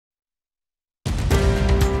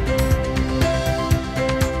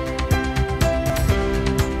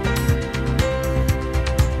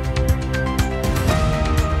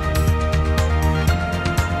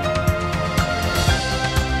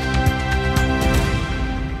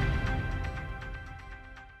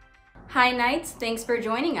Hi Knights, thanks for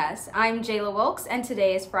joining us. I'm Jayla Wilkes and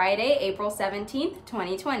today is Friday, April 17th,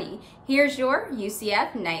 2020. Here's your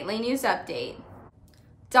UCF Nightly News Update.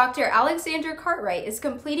 Dr. Alexander Cartwright is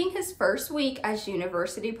completing his first week as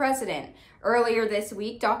university president. Earlier this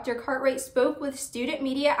week, Dr. Cartwright spoke with student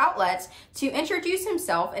media outlets to introduce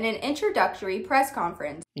himself in an introductory press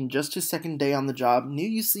conference. In just his second day on the job,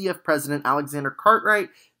 new UCF President Alexander Cartwright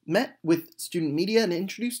met with student media and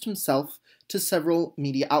introduced himself to several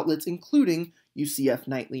media outlets, including UCF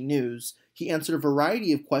Nightly News. He answered a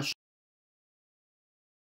variety of questions.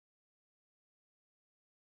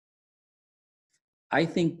 I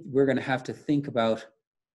think we're going to have to think about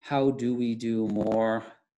how do we do more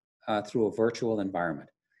through a virtual environment,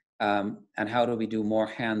 and how do we do more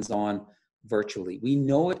hands-on virtually. We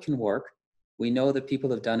know it can work. We know that people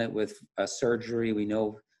have done it with surgery. We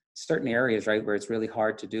know certain areas, right, where it's really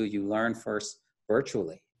hard to do. You learn first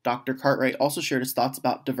virtually. Dr. Cartwright also shared his thoughts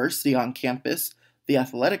about diversity on campus, the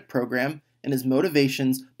athletic program, and his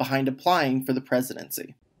motivations behind applying for the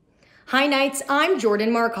presidency. Hi Knights, I'm Jordan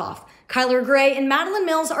Markoff. Kyler Gray and Madeline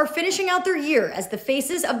Mills are finishing out their year as the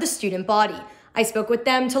faces of the student body. I spoke with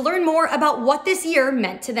them to learn more about what this year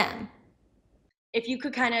meant to them. If you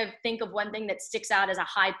could kind of think of one thing that sticks out as a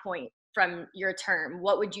high point from your term,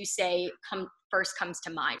 what would you say first comes to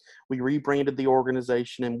mind? We rebranded the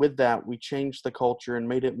organization, and with that, we changed the culture and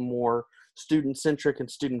made it more student-centric and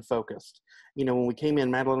student-focused. You know, when we came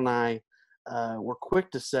in, Madeline and I were quick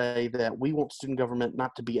to say that we want student government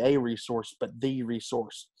not to be a resource, but the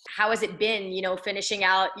resource. How has it been, finishing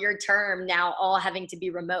out your term now, all having to be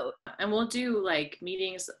remote? And we'll do like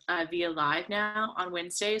meetings via live now on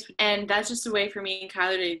Wednesdays. And that's just a way for me and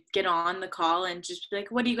Kyler to get on the call and just be like,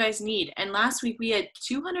 what do you guys need? And last week we had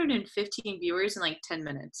 215 viewers in like 10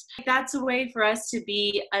 minutes. That's a way for us to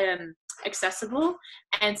be accessible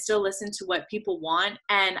and still listen to what people want.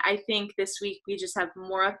 And I think this week we just have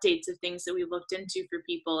more updates of things that we looked into for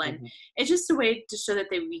people, and it's just a way to show that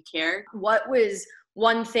we care. What was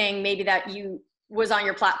one thing maybe that was on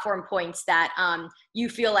your platform points that you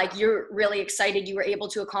feel like you're really excited you were able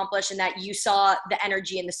to accomplish and that you saw the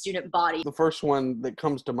energy in the student body? The first one that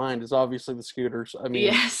comes to mind is obviously the scooters.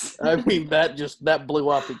 Yes. that blew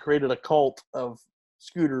up. It created a cult of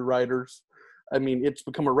scooter riders. It's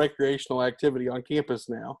become a recreational activity on campus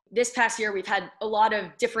now. This past year, we've had a lot of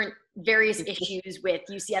different various issues with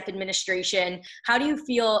UCF administration. How do you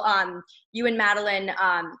feel you and Madeline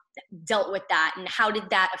dealt with that, and how did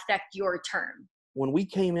that affect your term? When we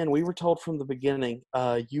came in, we were told from the beginning,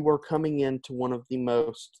 you are coming into one of the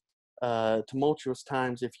most tumultuous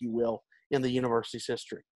times, if you will, in the university's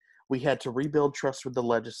history. We had to rebuild trust with the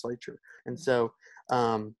legislature. And so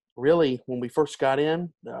really, when we first got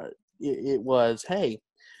in, it was, hey,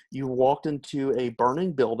 you walked into a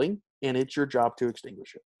burning building and it's your job to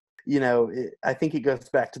extinguish it. I think it goes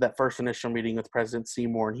back to that first initial meeting with President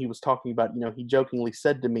Seymour, and he was talking about, he jokingly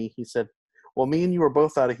said to me, he said, well, me and you are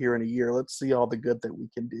both out of here in a year. Let's see all the good that we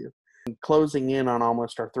can do. And closing in on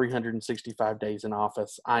almost our 365 days in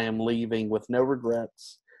office, I am leaving with no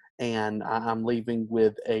regrets, and I'm leaving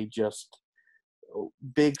with a just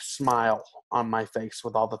big smile on my face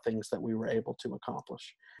with all the things that we were able to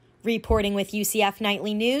accomplish. Reporting with UCF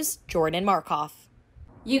Nightly News, Jordan Markoff.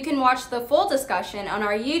 You can watch the full discussion on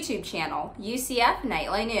our YouTube channel, UCF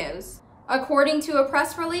Nightly News. According to a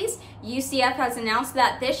press release, UCF has announced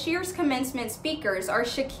that this year's commencement speakers are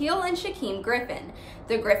Shaquille and Shaquem Griffin.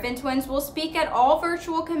 The Griffin twins will speak at all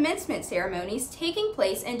virtual commencement ceremonies taking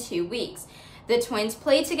place in 2 weeks. The twins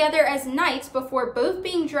played together as Knights before both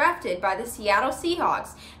being drafted by the Seattle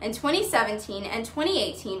Seahawks in 2017 and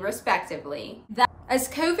 2018 respectively. As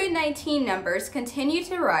COVID-19 numbers continue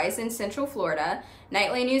to rise in Central Florida,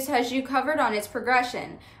 Nightly News has you covered on its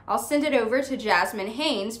progression. I'll send it over to Jasmine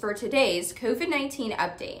Haynes for today's COVID-19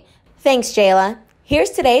 update. Thanks, Jayla.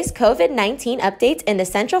 Here's today's COVID-19 updates in the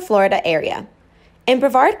Central Florida area. In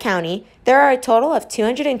Brevard County, there are a total of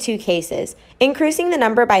 202 cases, increasing the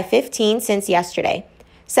number by 15 since yesterday.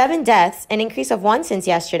 7 deaths, an increase of 1 since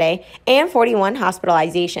yesterday, and 41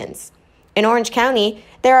 hospitalizations. In Orange County,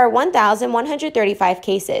 there are 1,135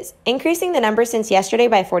 cases, increasing the number since yesterday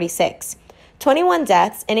by 46. 21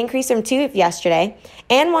 deaths, an increase from 2 of yesterday,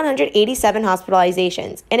 and 187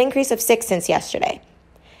 hospitalizations, an increase of 6 since yesterday.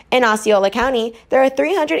 In Osceola County, there are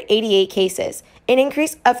 388 cases, an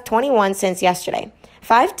increase of 21 since yesterday.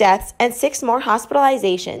 5 deaths and 6 more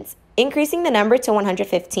hospitalizations, increasing the number to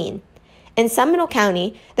 115. In Seminole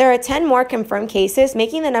County, there are 10 more confirmed cases,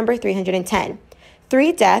 making the number 310.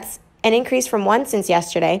 3 deaths, an increase from 1 since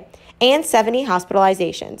yesterday, and 70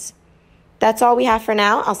 hospitalizations. That's all we have for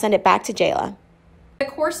now. I'll send it back to Jayla. the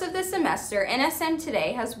course of the semester, NSM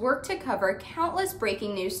Today has worked to cover countless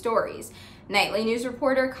breaking news stories. Nightly News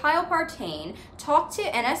reporter Kyle Martínez talked to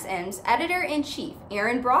NSM's editor-in-chief,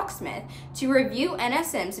 Aaron Brocksmith, to review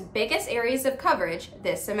NSM's biggest areas of coverage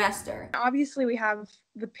this semester. Obviously, we have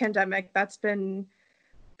the pandemic that's been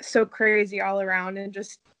so crazy all around and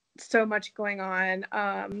just so much going on.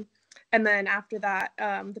 And then after that,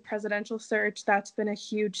 the presidential search, that's been a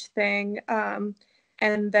huge thing.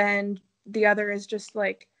 And then the other is just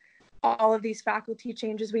like all of these faculty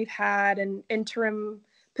changes we've had and interim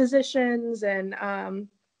positions and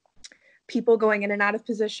people going in and out of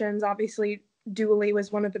positions. Obviously, dually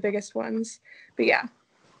was one of the biggest ones. But yeah.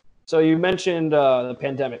 So you mentioned the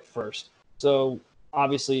pandemic first. So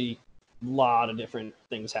obviously, a lot of different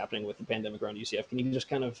things happening with the pandemic around UCF. Can you just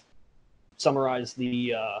kind of summarize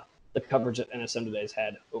the coverage that NSM Today has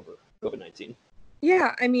had over COVID-19?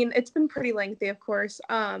 Yeah, I mean, it's been pretty lengthy, of course.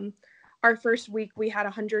 Our first week, we had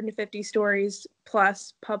 150 stories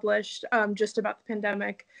plus published just about the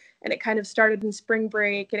pandemic. And it kind of started in spring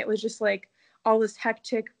break. And it was just like all this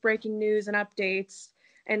hectic breaking news and updates.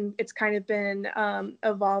 And it's kind of been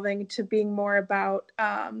evolving to being more about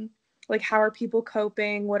like, how are people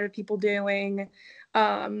coping? What are people doing?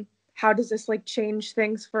 How does this like change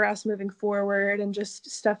things for us moving forward and just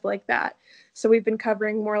stuff like that. So we've been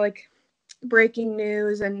covering more like breaking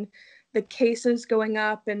news and the cases going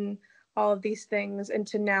up and all of these things, and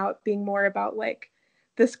to now it being more about like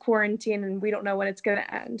this quarantine and we don't know when it's going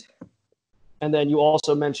to end. And then you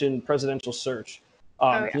also mentioned presidential search.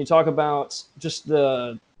 Yeah. Can you talk about just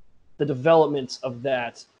the development of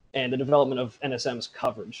that and the development of NSM's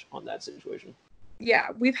coverage on that situation? Yeah,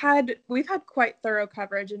 we've had quite thorough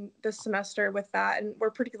coverage in this semester with that, and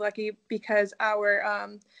we're pretty lucky because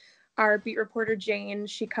our beat reporter Jane,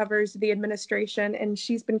 she covers the administration, and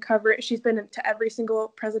she's been to every single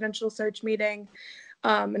presidential search meeting,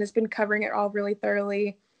 and has been covering it all really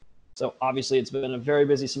thoroughly. So obviously it's been a very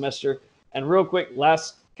busy semester. And real quick,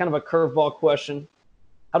 last kind of a curveball question: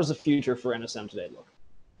 how does the future for NSM Today look?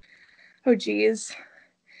 Oh geez,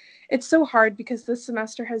 it's so hard because this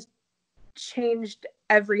semester has changed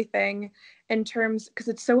everything in terms, because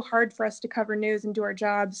it's so hard for us to cover news and do our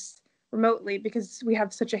jobs remotely because we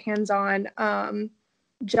have such a hands-on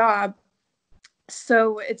job.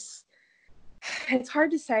 So it's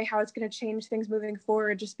hard to say how it's going to change things moving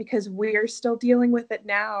forward just because we're still dealing with it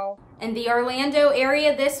now. In the Orlando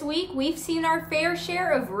area this week, we've seen our fair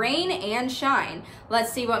share of rain and shine.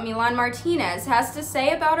 Let's see what Milan Martínez has to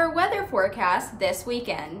say about our weather forecast this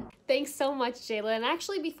weekend. Thanks so much, Jayla. And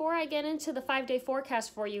actually, before I get into the 5-day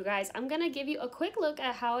forecast for you guys, I'm going to give you a quick look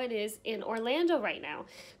at how it is in Orlando right now.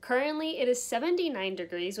 Currently, it is 79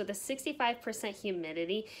 degrees with a 65%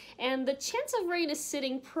 humidity, and the chance of rain is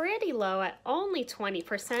sitting pretty low at only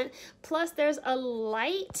 20%. Plus, there's a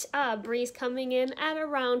light breeze coming in at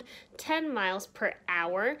around 10 miles per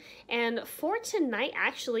hour. And for tonight,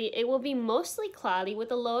 actually, it will be mostly cloudy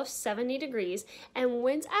with a low of 70 degrees and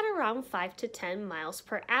winds at around 5 to 10 miles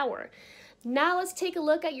per hour. Now let's take a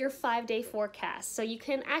look at your 5-day forecast so you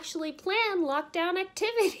can actually plan lockdown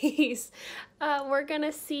activities. We're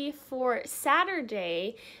gonna see for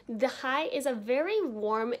Saturday, the high is a very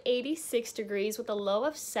warm 86 degrees with a low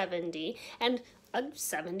of 70 and a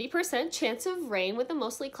 70% chance of rain with a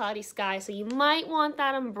mostly cloudy sky, so you might want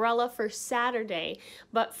that umbrella for Saturday.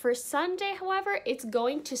 But for Sunday, however, it's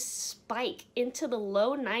going to spike into the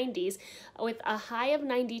low 90s with a high of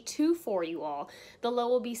 92 for you all. The low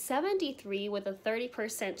will be 73 with a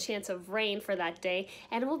 30% chance of rain for that day,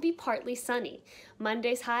 and it will be partly sunny.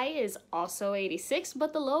 Monday's high is also 86,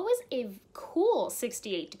 but the low is a cool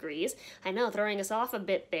 68 degrees. I know, throwing us off a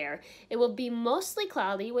bit there. It will be mostly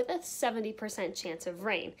cloudy with a 70% chance of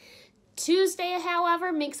rain. Tuesday,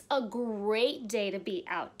 however, makes a great day to be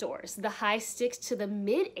outdoors. The high sticks to the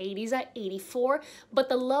mid-80s at 84, but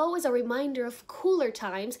the low is a reminder of cooler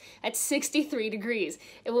times at 63 degrees.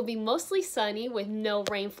 It will be mostly sunny with no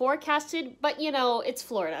rain forecasted, but you know, it's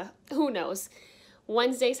Florida. Who knows?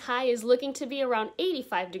 Wednesday's high is looking to be around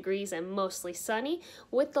 85 degrees and mostly sunny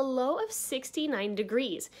with the low of 69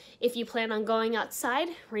 degrees. If you plan on going outside,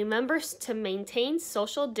 remember to maintain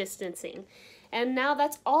social distancing. And now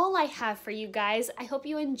that's all I have for you guys. I hope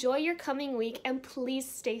you enjoy your coming week and please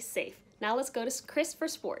stay safe. Now let's go to Chris for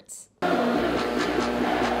sports.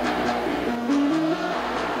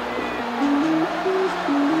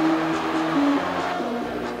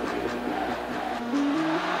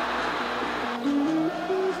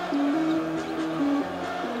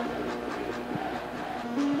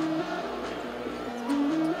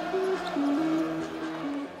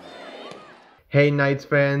 Hey Knights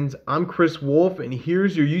fans, I'm Chris Wolf, and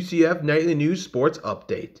here's your UCF Nightly News Sports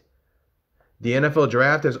Update. The NFL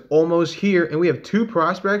Draft is almost here, and we have two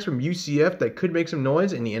prospects from UCF that could make some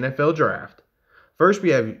noise in the NFL Draft. First,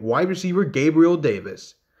 we have wide receiver Gabriel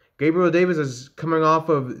Davis. Gabriel Davis is coming off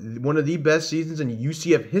of one of the best seasons in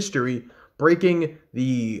UCF history, breaking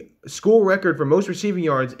the school record for most receiving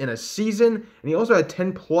yards in a season, and he also had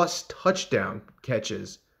 10-plus touchdown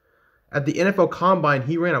catches. At the NFL Combine,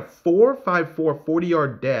 he ran a 4.54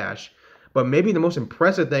 40-yard dash, but maybe the most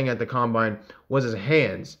impressive thing at the Combine was his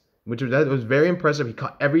hands, that was very impressive. He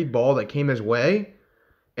caught every ball that came his way,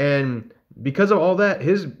 and because of all that,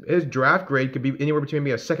 his draft grade could be anywhere between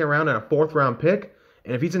maybe a second round and a fourth round pick,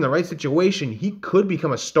 and if he's in the right situation, he could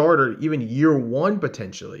become a starter even year one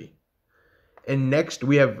potentially. And next,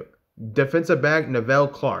 we have defensive back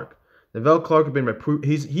Nevelle Clark. Nevelle Clark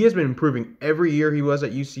he has been improving every year he was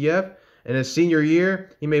at UCF. In his senior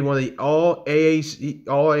year, he made one of the all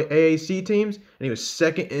AAC teams, and he was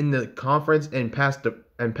second in the conference in pass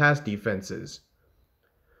defenses.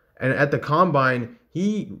 And at the Combine,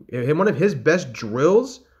 one of his best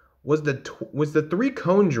drills was the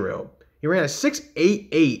 3-cone drill. He ran a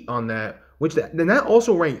 6.88 on that, that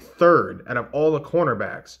also ranked third out of all the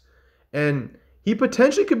cornerbacks. And he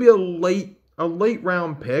potentially could be a late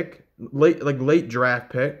round pick, late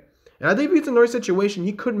draft pick. And I think if he's in the right situation,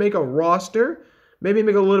 he could make a roster, maybe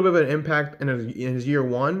make a little bit of an impact in his year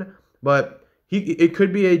one, but it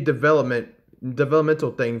could be a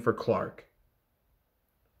developmental thing for Clark.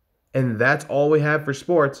 And that's all we have for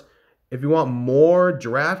sports. If you want more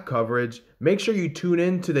draft coverage, make sure you tune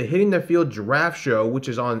in to the Hitting the Field Draft Show, which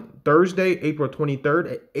is on Thursday, April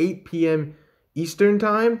 23rd at 8 p.m. Eastern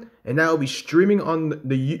Time, and that will be streaming on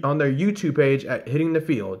their YouTube page at Hitting the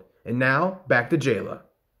Field. And now, back to Jayla.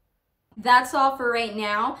 That's all for right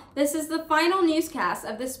now. This is the final newscast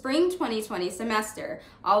of the spring 2020 semester.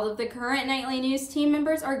 All of the current Nightly News team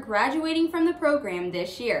members are graduating from the program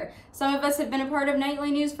this year. Some of us have been a part of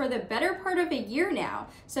Nightly News for the better part of a year now,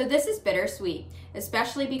 so this is bittersweet,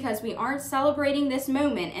 especially because we aren't celebrating this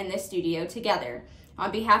moment in the studio together. On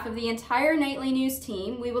behalf of the entire Nightly News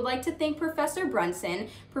team, we would like to thank Professor Brunson,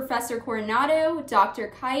 Professor Coronado, Dr.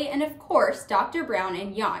 Kite, and of course, Dr. Brown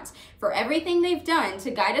and Yant for everything they've done to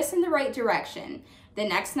guide us in the right direction. The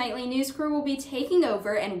next Nightly News crew will be taking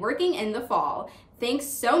over and working in the fall. Thanks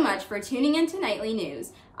so much for tuning in to Nightly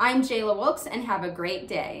News. I'm Jayla Wilkes, and have a great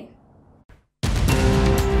day.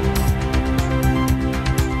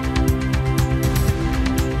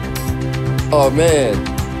 Oh, man.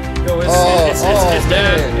 Yo, it's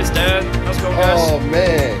Dad. It's Dad. How's it going, guys? Oh,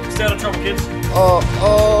 man. Stay out of trouble, kids. What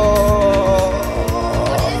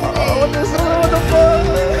the fuck?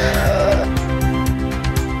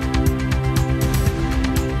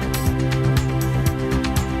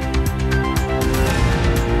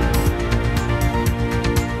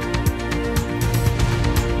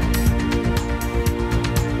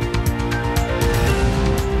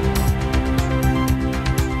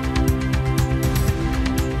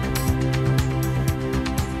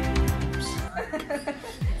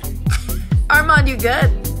 Armand, you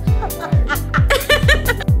good?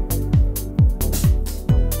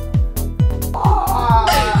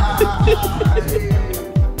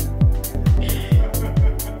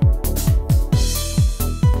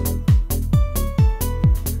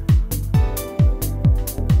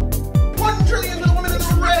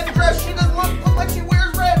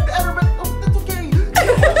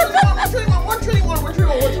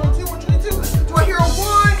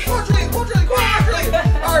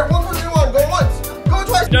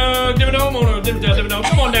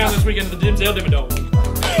 Come on down this weekend to the Dimsdale Dimmadome.